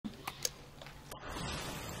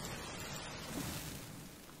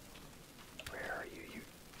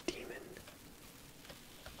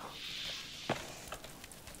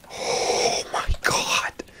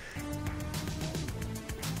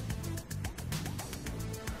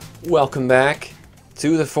Welcome back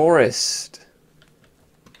to the forest.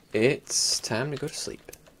 It's time to go to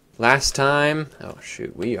sleep. Last time, oh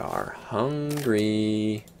shoot, we are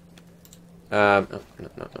hungry. Oh,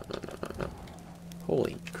 no.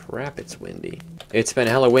 Holy crap, it's windy. It's been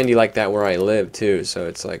hella windy like that where I live too, so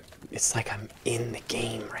it's like I'm in the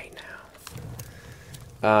game right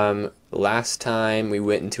now. Last time we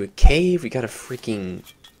went into a cave, we got a freaking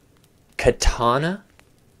katana.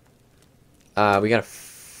 We got a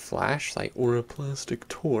flashlight or a plastic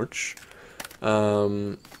torch.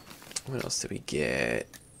 What else did we get?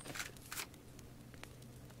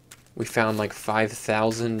 We found like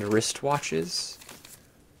 5,000 wristwatches.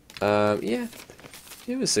 Yeah,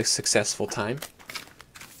 it was a successful time.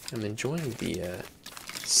 I'm enjoying the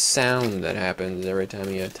sound that happens every time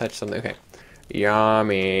you touch something. Okay,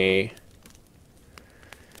 yummy.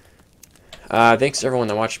 Thanks to everyone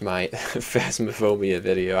that watched my Phasmophobia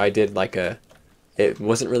video. I did like it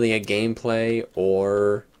wasn't really a gameplay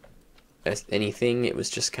or anything. It was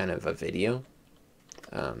just kind of a video,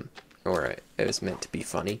 or it was meant to be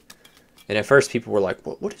funny. And at first, people were like,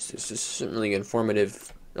 "What is this? This isn't really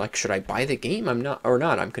informative. Like, should I buy the game? I'm not, or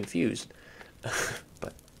not. I'm confused."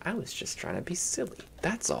 But I was just trying to be silly.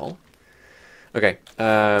 That's all. Okay. We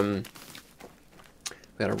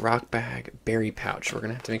got a rock bag, berry pouch. We're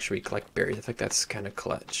gonna have to make sure we collect berries. I think that's kind of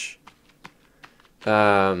clutch.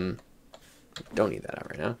 Don't need that out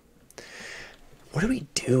right now. What do we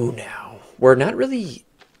do now? We're not really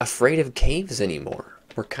afraid of caves anymore.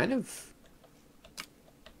 We're kind of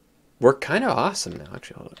awesome now.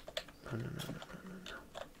 Actually, hold on. No.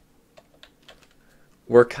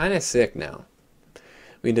 We're kind of sick now.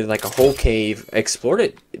 We did like a whole cave, explored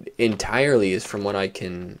it entirely, is from what I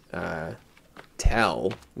can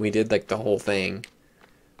tell. We did like the whole thing.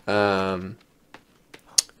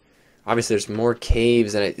 Obviously, there's more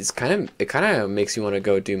caves, and it kind of makes you want to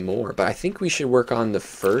go do more. But I think we should work on the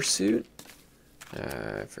fursuit.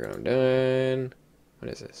 I forgot I'm done. What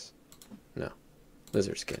is this? No,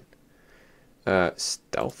 lizard skin.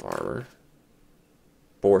 Stealth armor.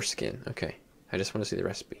 Boar skin. Okay, I just want to see the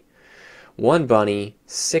recipe. 1 bunny,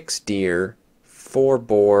 6 deer, 4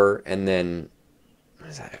 boar, and then what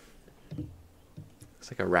is that? It's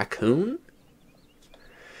like a raccoon.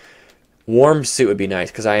 Warm suit would be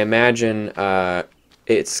nice, because I imagine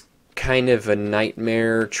it's kind of a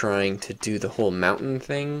nightmare trying to do the whole mountain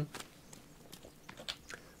thing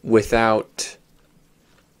without,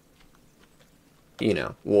 you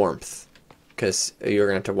know, warmth, because you're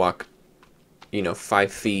going to have to walk, you know,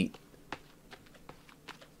 5 feet.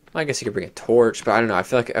 Well, I guess you could bring a torch, but I don't know. I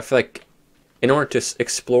feel like in order to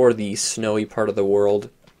explore the snowy part of the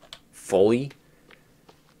world fully,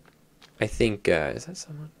 I think, is that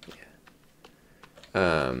someone? Yeah.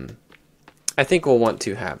 I think we'll want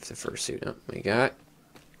to have the fursuit. Oh, we got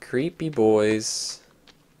creepy boys.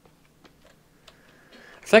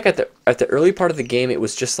 I feel like at the early part of the game, it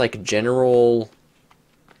was just like general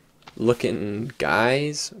looking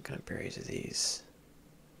guys. What kind of berries are these?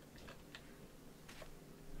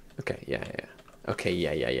 Okay, yeah. Okay,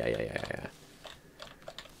 yeah.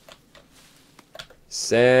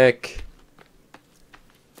 Sick.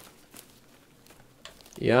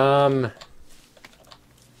 Yum.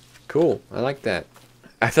 Cool, I like that.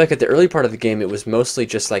 I feel like at the early part of the game, it was mostly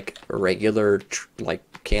just like regular, like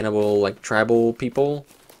cannibal, like tribal people.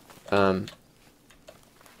 But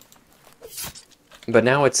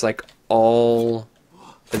now it's like all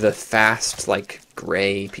the fast, like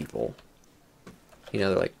gray people. You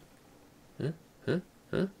know, they're like,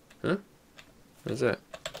 huh? What is that?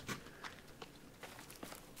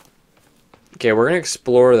 Okay, we're gonna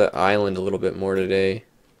explore the island a little bit more today.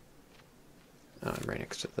 Oh, I'm right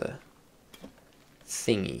next to the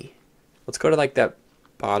thingy. Let's go to like that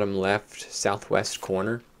bottom left southwest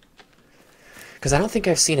corner, because I don't think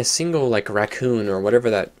I've seen a single like raccoon or whatever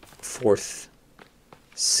that 4th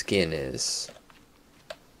skin is.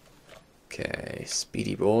 Okay,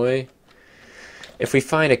 speedy boy. If we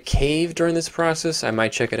find a cave during this process, I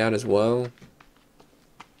might check it out as well.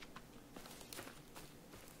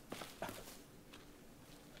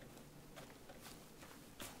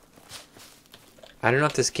 I don't know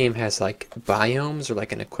if this game has like biomes or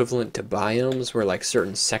like an equivalent to biomes where like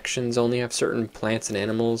certain sections only have certain plants and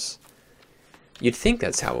animals. You'd think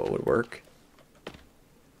that's how it would work.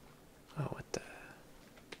 Oh, what the...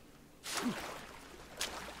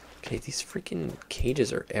 Okay, these freaking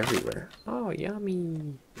cages are everywhere. Oh,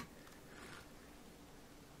 yummy.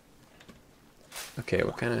 Okay,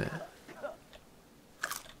 what kind of...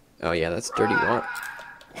 Oh yeah, that's dirty water.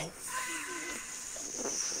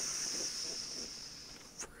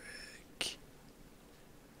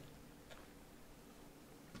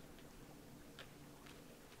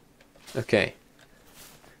 Okay.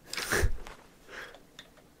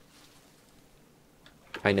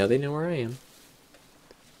 I know they know where I am.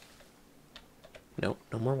 Nope,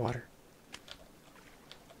 no more water.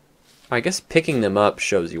 I guess picking them up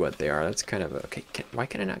shows you what they are. That's kind of a... Okay, why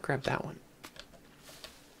can I not grab that one?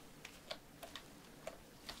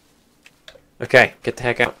 Okay, get the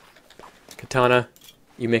heck out. Katana,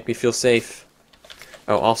 you make me feel safe.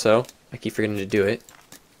 Oh, also, I keep forgetting to do it.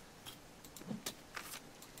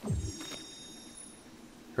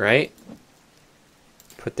 Right?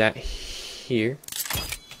 Put that here.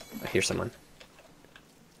 I hear someone.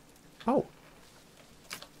 Oh.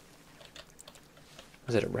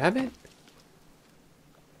 Was it a rabbit?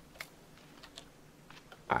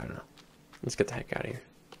 I don't know. Let's get the heck out of here.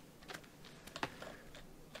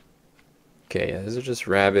 Okay, yeah, those are just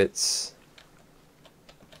rabbits.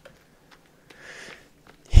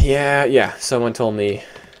 Yeah, someone told me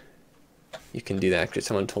you can do that. Actually,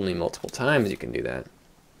 someone told me multiple times you can do that.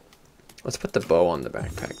 Let's put the bow on the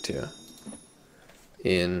backpack, too.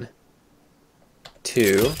 In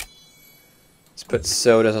 2. Let's put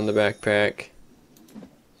sodas on the backpack.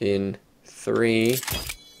 In 3.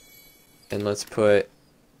 And let's put...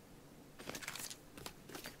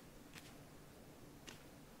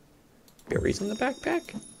 berries on the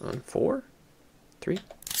backpack? On 4? 3?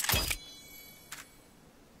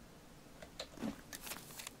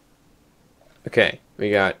 Okay,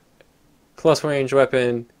 we got close range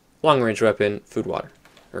weapon, long range weapon, food, water,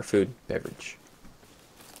 or food, beverage.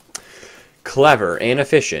 Clever and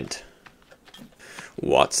efficient.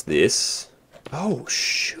 What's this? Oh,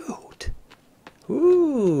 shoot.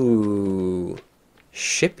 Ooh.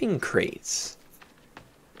 Shipping crates.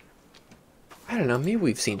 I don't know, maybe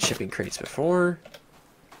we've seen shipping crates before.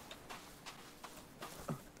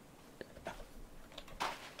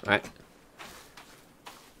 Alright.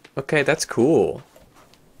 Okay, that's cool.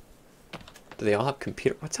 Do they all have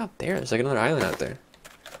computer? What's out there? There's like another island out there.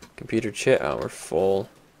 Computer chip. Oh, we're full.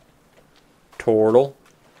 Turtle.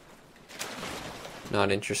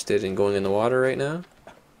 Not interested in going in the water right now.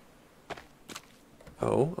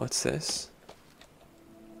 Oh, what's this?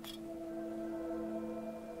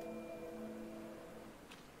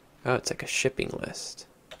 Oh, it's like a shipping list.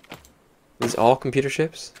 These all computer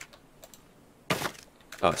chips?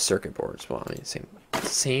 Oh, circuit boards. Well, I mean,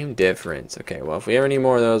 same difference. Okay, well, if we ever need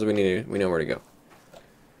more of those, we know where to go.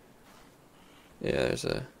 Yeah, there's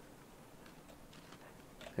a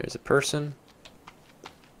person.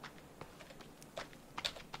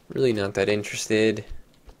 Really not that interested.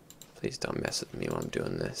 Please don't mess with me while I'm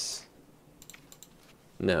doing this.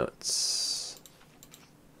 Notes.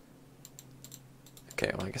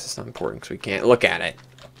 Okay, well, I guess it's not important because we can't look at it.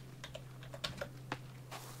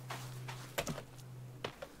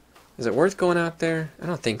 Is it worth going out there? I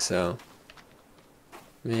don't think so.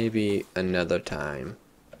 Maybe another time.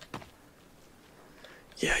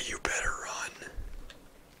 Yeah, you better run.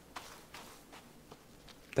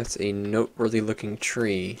 That's a noteworthy looking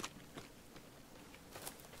tree.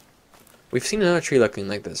 We've seen another tree looking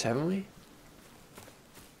like this, haven't we?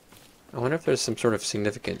 I wonder if there's some sort of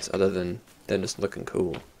significance other than just looking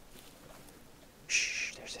cool.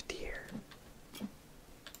 Shh, there's a deer.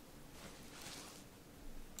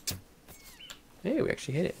 Hey, we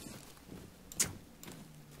actually hit it.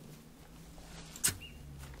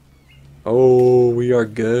 Oh, we are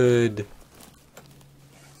good.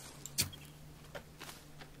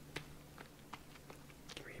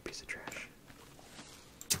 Give me a piece of trash.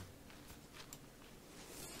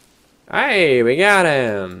 Hey, we got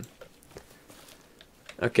him.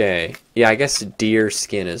 Okay. Yeah, I guess deer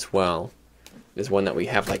skin as well is one that we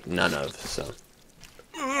have like none of, so.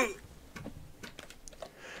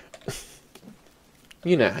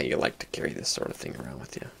 You know how you like to carry this sort of thing around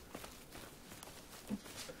with you.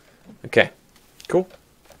 Okay, cool.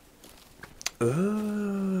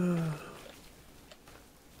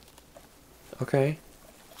 Okay.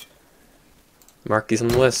 Mark these on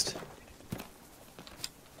the list.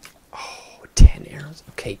 Oh, 10 arrows.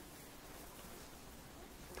 Okay.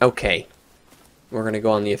 Okay. We're gonna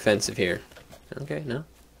go on the offensive here. Okay, no.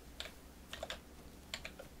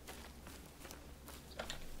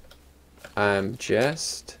 I'm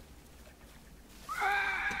just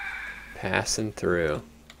passing through.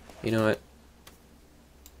 You know what?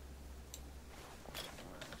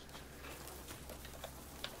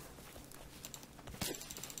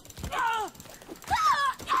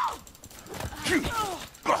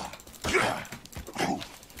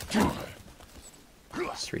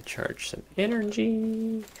 Let's recharge some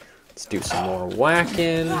energy. Let's do some more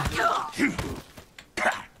whacking.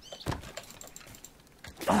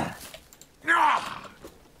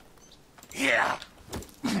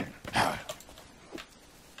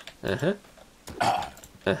 Uh-huh.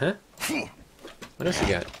 Uh-huh. What else you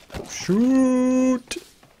got? Shoot!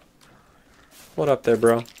 What up there,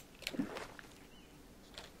 bro?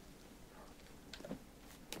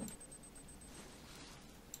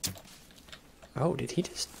 Oh, did he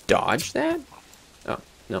just dodge that? Oh,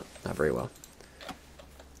 no, not very well.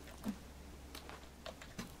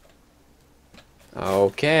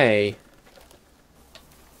 Okay.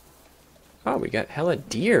 Oh, we got hella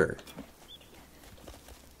deer.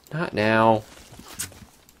 Not now.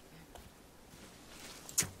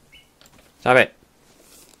 Stop it.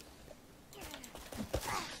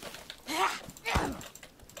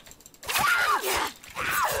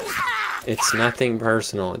 It's nothing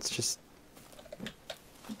personal. It's just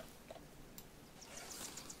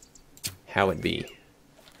how it be.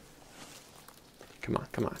 Come on,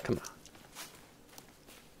 come on, come on.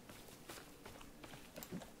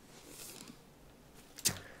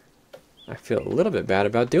 I feel a little bit bad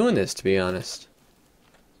about doing this, to be honest.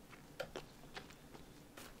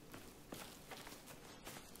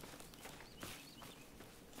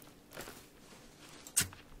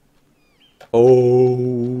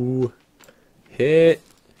 Oh, hit.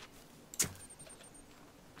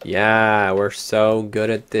 Yeah, we're so good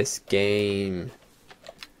at this game.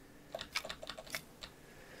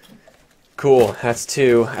 Cool, that's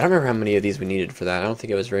 2. I don't remember how many of these we needed for that. I don't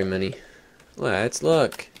think it was very many. Let's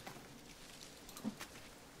look.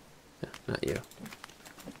 No, not you.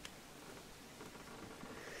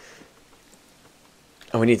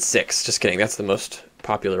 Oh, we need 6. Just kidding. That's the most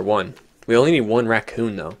popular one. We only need 1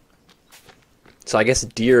 raccoon, though. So I guess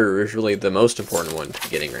deer is really the most important one to be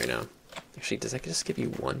getting right now. Actually, does that just give you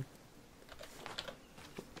 1?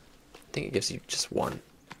 I think it gives you just 1.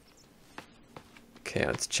 Okay,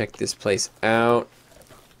 let's check this place out.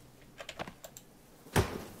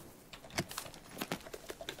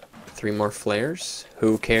 Three more flares.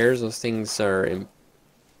 Who cares? Those things are...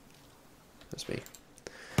 That's me.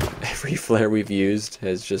 Every flare we've used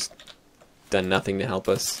has just done nothing to help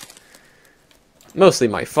us. Mostly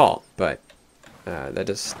my fault, but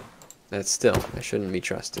that's still, I shouldn't be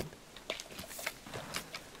trusted.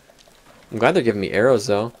 I'm glad they're giving me arrows,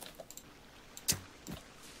 though.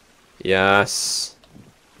 Yes.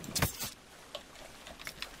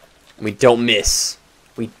 We don't miss.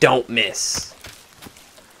 We don't miss.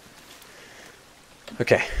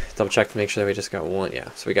 Okay, double check to make sure that we just got 1. Yeah,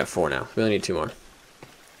 so we got 4 now. We only need 2 more.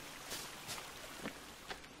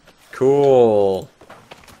 Cool.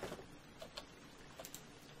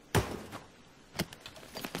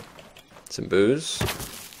 Some booze.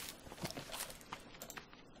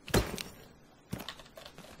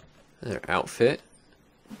 Another outfit.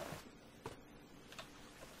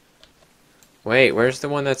 Wait, where's the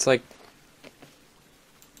one that's like...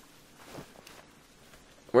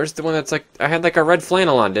 Where's the one that's like... I had like a red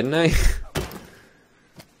flannel on, didn't I?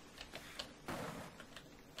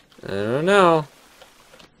 I don't know.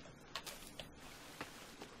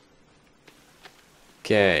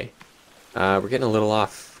 Okay. We're getting a little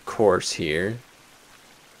off course here.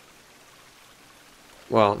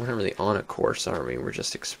 Well, we're not really on a course, are we? We're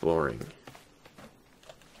just exploring.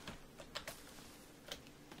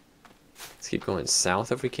 Let's keep going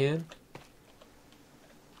south if we can.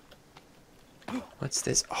 What's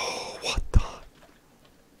this? Oh, what the?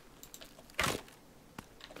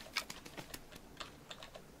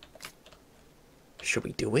 Should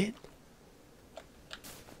we do it?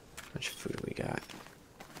 How much food do we got?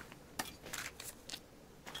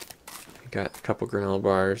 We got a couple granola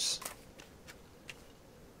bars.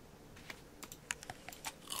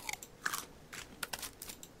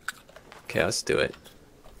 Okay, let's do it.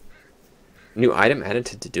 New item added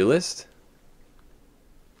to to-do list?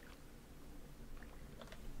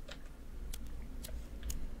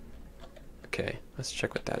 Okay, let's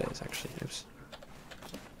check what that is, actually. Oops.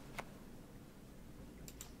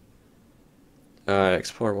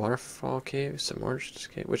 Explore waterfall cave,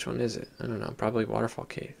 submerged cave. Which one is it? I don't know. Probably waterfall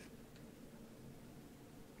cave.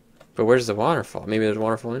 But where's the waterfall? Maybe there's a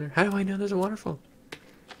waterfall in there? How do I know there's a waterfall?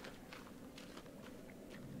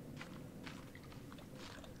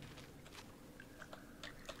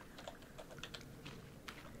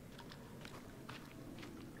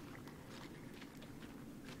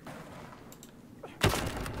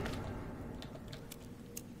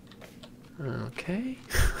 Okay.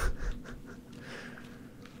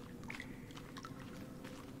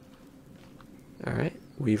 Alright,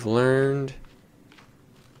 we've learned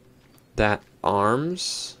that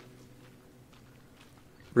arms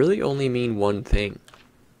really only mean one thing.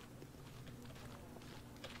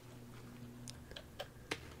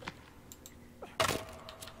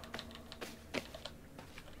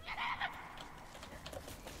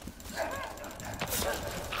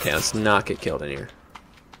 Okay, let's not get killed in here.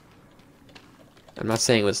 I'm not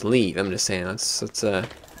saying let's leave. I'm just saying let's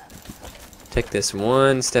take this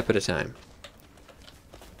one step at a time.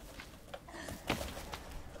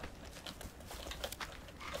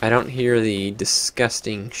 I don't hear the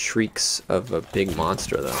disgusting shrieks of a big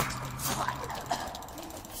monster though.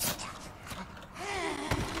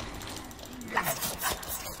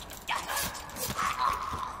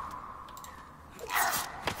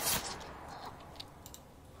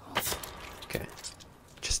 Okay.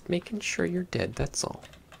 Just making sure you're dead, that's all.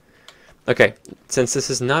 Okay, since this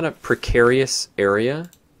is not a precarious area,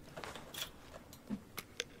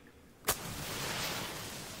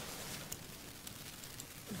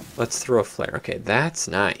 let's throw a flare. Okay, that's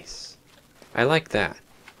nice. I like that.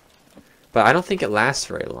 But I don't think it lasts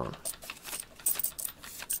very long.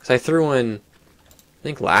 Because I threw one, I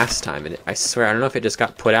think last time, and I swear, I don't know if it just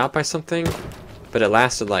got put out by something, but it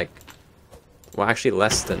lasted like, well, actually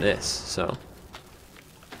less than this, so.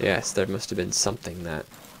 Yes, there must have been something that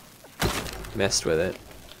messed with it.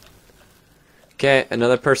 Okay,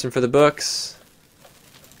 another person for the books.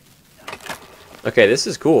 Okay, this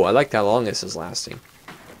is cool. I like how long this is lasting.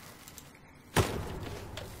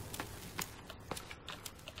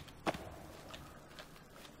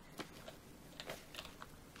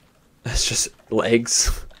 That's just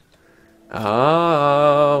legs.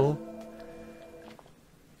 Oh,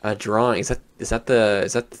 a drawing. Is that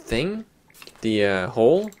the thing? The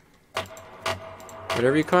hole?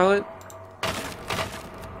 Whatever you call it.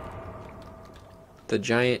 The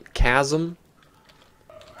giant chasm.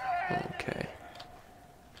 Okay.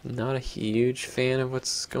 Not a huge fan of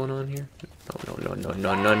what's going on here.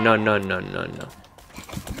 No.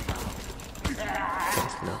 Okay,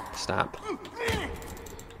 no, stop.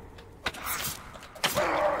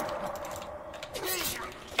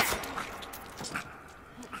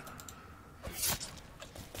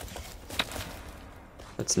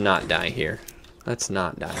 Let's not die here. Let's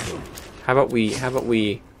not die here. How about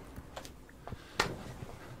we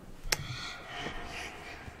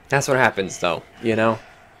That's what happens though, you know?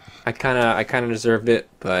 I kinda deserved it,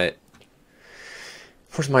 but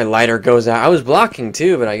of course my lighter goes out. I was blocking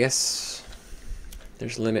too, but I guess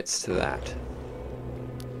there's limits to that.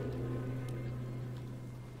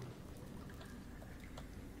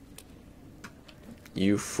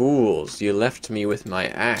 You fools, you left me with my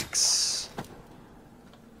axe.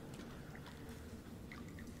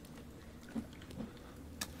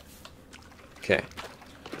 Okay.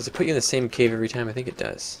 Does it put you in the same cave every time? I think it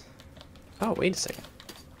does. Oh, wait a second.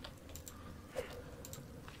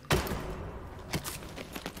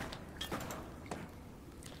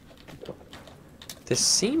 This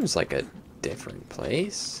seems like a different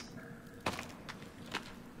place.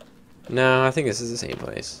 No, I think this is the same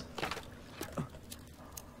place.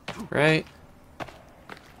 Right?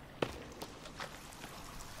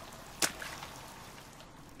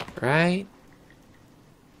 Right?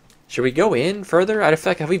 Should we go in further? I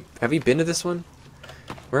feel like have we been to this one?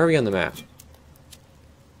 Where are we on the map?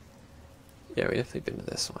 Yeah, we definitely been to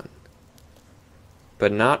this one.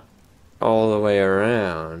 But not all the way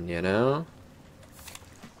around, you know?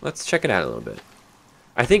 Let's check it out a little bit.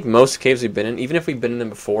 I think most caves we've been in, even if we've been in them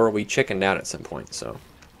before, we chickened out at some point, so.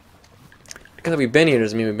 Because we've been here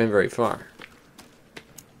doesn't mean we've been very far.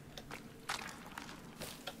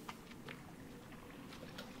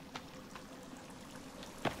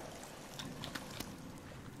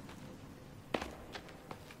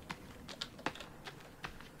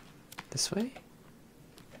 This way?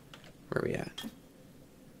 Where are we at?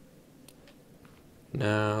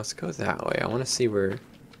 No, let's go that way. I want to see where...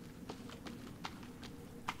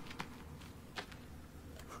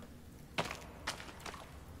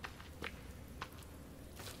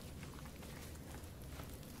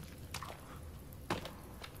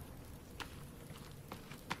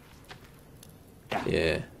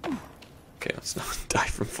 Yeah. Okay, let's not die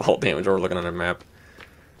from fall damage while we're looking on a map.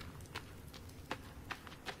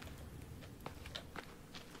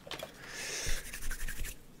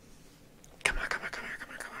 Come on.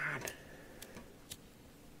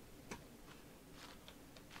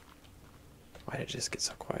 Why did it just get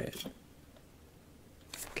so quiet?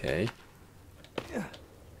 Okay.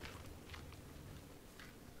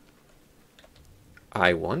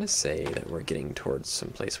 I want to say that we're getting towards some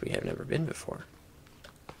place we have never been before.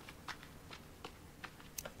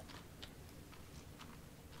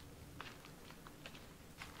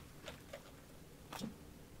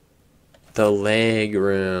 The leg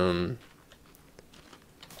room.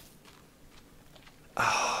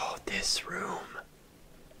 Oh, this room.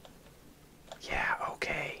 Yeah,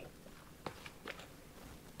 okay.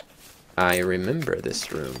 I remember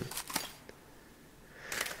this room.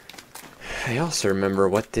 I also remember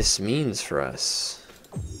what this means for us.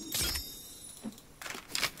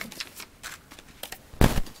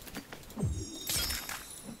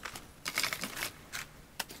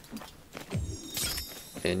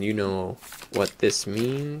 And you know what this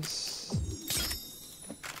means?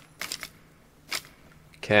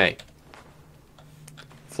 Okay.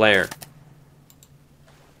 Flare.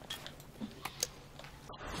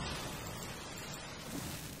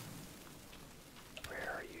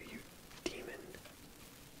 Where are you, you demon?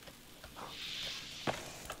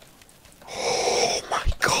 Oh my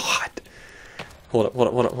god! Hold up, hold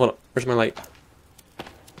up, hold up, hold up. Where's my light?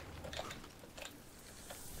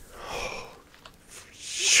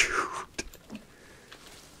 Shoot.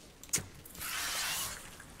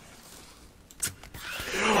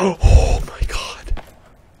 Oh my god.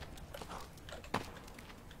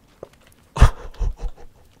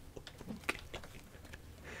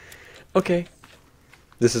 Okay.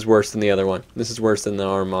 This is worse than the other one. This is worse than the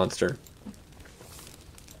arm monster.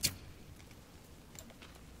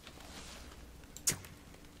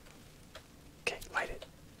 Okay, light it.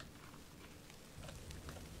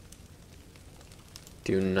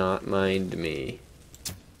 Do not mind me.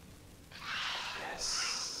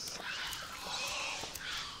 Yes.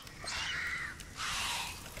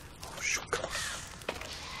 Oh, shoot, come on.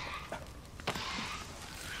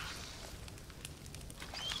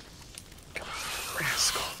 Come on,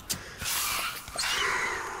 rascal.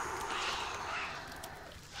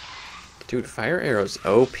 Dude, fire arrows OP.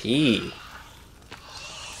 Oh,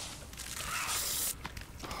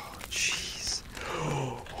 jeez.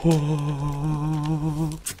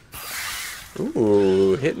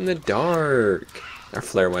 Ooh, hit in the dark. Our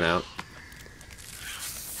flare went out.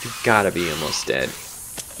 You gotta be almost dead.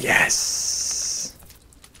 Yes!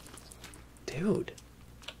 Dude.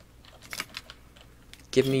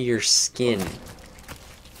 Give me your skin.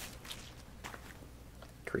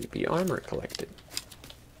 Creepy armor collected.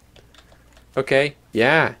 Okay,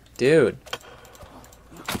 yeah, dude.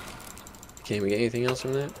 Can we get anything else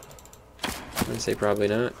from that? I'm gonna say probably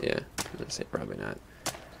not. Yeah, I'm gonna say probably not.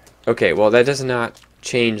 Okay, well that does not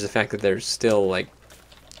change the fact that there's still like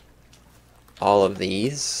all of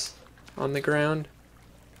these on the ground.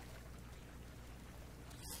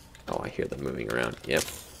 Oh, I hear them moving around. Yep.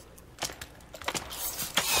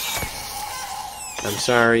 I'm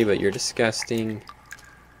sorry, but you're disgusting.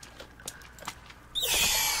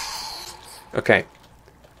 Okay.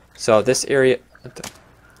 So this area... What the...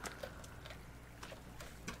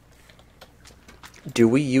 Do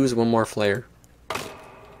we use one more flare?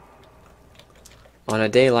 On a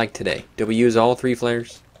day like today, do we use all 3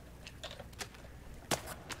 flares?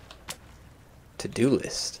 To-do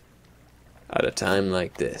list. At a time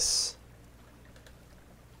like this.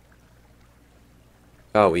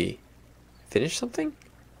 Oh, we finished something?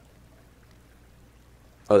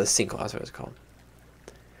 Oh, the sinkhole, that's what it's called.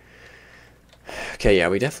 Okay, yeah,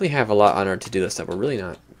 we definitely have a lot on our to-do list that we're really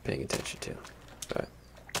not paying attention to. But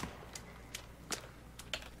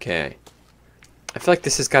okay. I feel like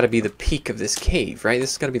this has got to be the peak of this cave, right?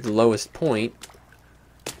 This has got to be the lowest point.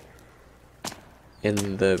 And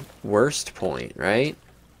the worst point, right?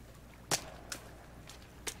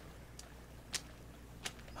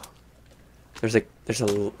 There's a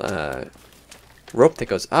rope that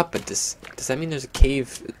goes up, but does that mean there's a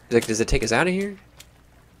cave? Like, does it take us out of here?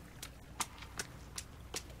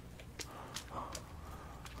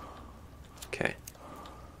 Okay.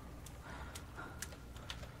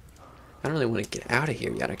 I don't really want to get out of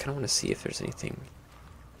here yet. I kind of want to see if there's anything.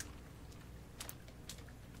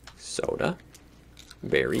 Soda.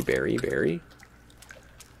 Berry, berry, berry.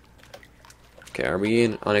 Okay, are we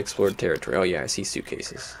in unexplored territory? Oh yeah, I see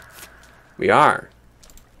suitcases. We are.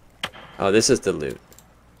 Oh, this is the loot.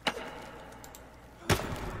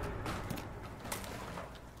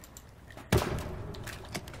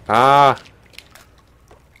 Ah.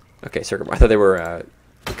 Okay, circuit board. I thought they were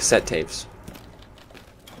cassette tapes.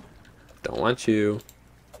 Don't want you.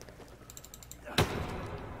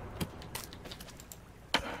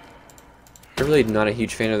 I'm really not a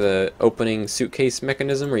huge fan of the opening suitcase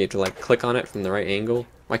mechanism where you have to like click on it from the right angle.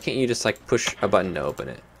 Why can't you just like push a button to open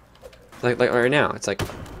it? Like right now, it's like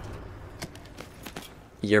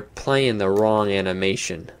you're playing the wrong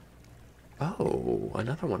animation. Oh,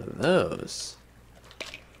 another one of those.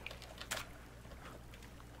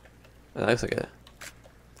 Oh, that looks like a...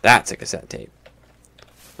 That's a cassette tape.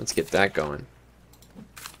 Let's get that going.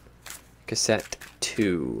 Cassette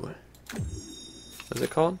 2. What's it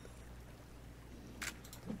called?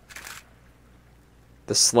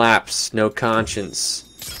 The Slaps, No Conscience.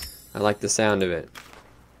 I like the sound of it.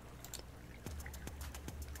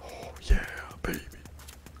 Oh yeah, baby.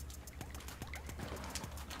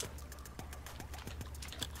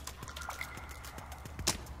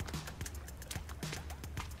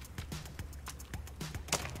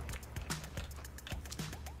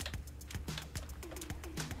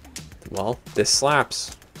 Well, this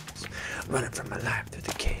slaps. Running for my life through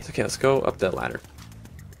the caves. Okay, let's go up the ladder.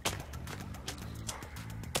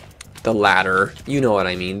 The ladder. You know what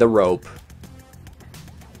I mean. The rope.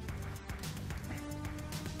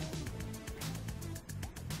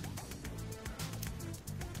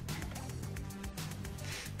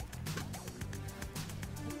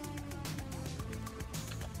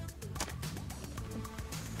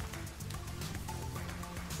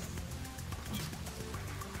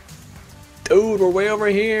 Dude, we're way over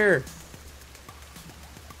here.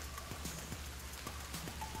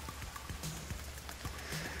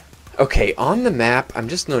 Okay, on the map, I'm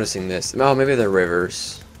just noticing this. Oh, maybe they're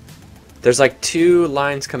rivers. There's like 2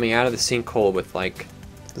 lines coming out of the sinkhole with like,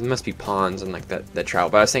 there must be ponds and like that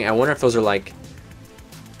trout. But I was saying, I wonder if those are like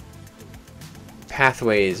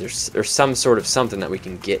pathways or some sort of something that we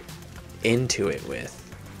can get into it with.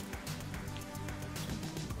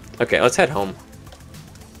 Okay, let's head home.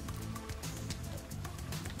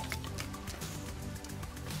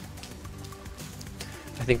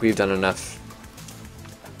 I think we've done enough.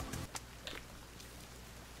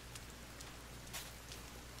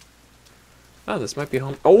 Oh, this might be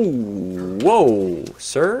home. Oh, whoa,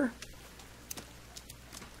 sir.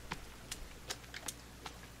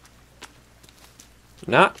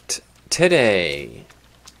 Not today.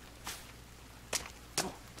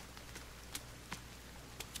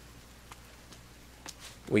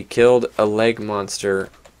 We killed a leg monster.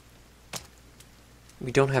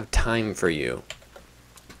 We don't have time for you.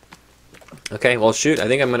 Okay, well, shoot. I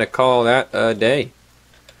think I'm going to call that a day.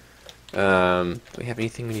 Do we have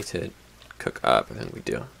anything we need to cook up? I think we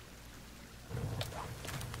do.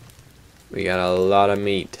 We got a lot of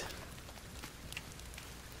meat.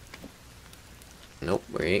 Nope,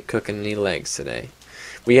 we ain't cooking any legs today.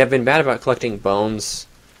 We have been bad about collecting bones.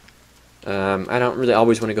 I don't really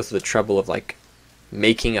always want to go through the trouble of, like,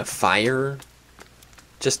 making a fire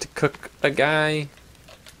just to cook a guy.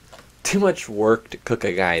 Too much work to cook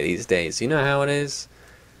a guy these days. You know how it is?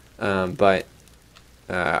 But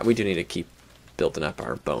we do need to keep building up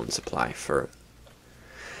our bone supply for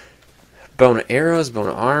bone arrows, bone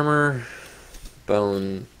armor,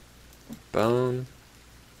 bone.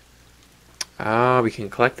 Ah, we can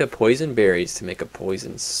collect the poison berries to make a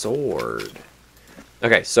poison sword.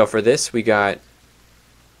 Okay, so for this we can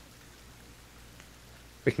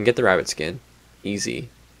get the rabbit skin. Easy.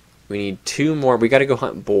 We need 2 more. We gotta go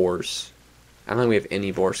hunt boars. I don't think we have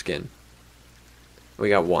any boar skin. We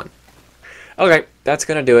got 1. Okay, that's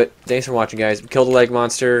gonna do it. Thanks for watching, guys. We killed a leg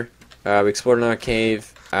monster. We explored another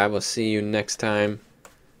cave. I will see you next time.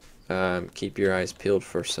 Keep your eyes peeled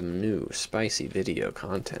for some new spicy video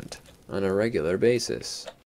content on a regular basis.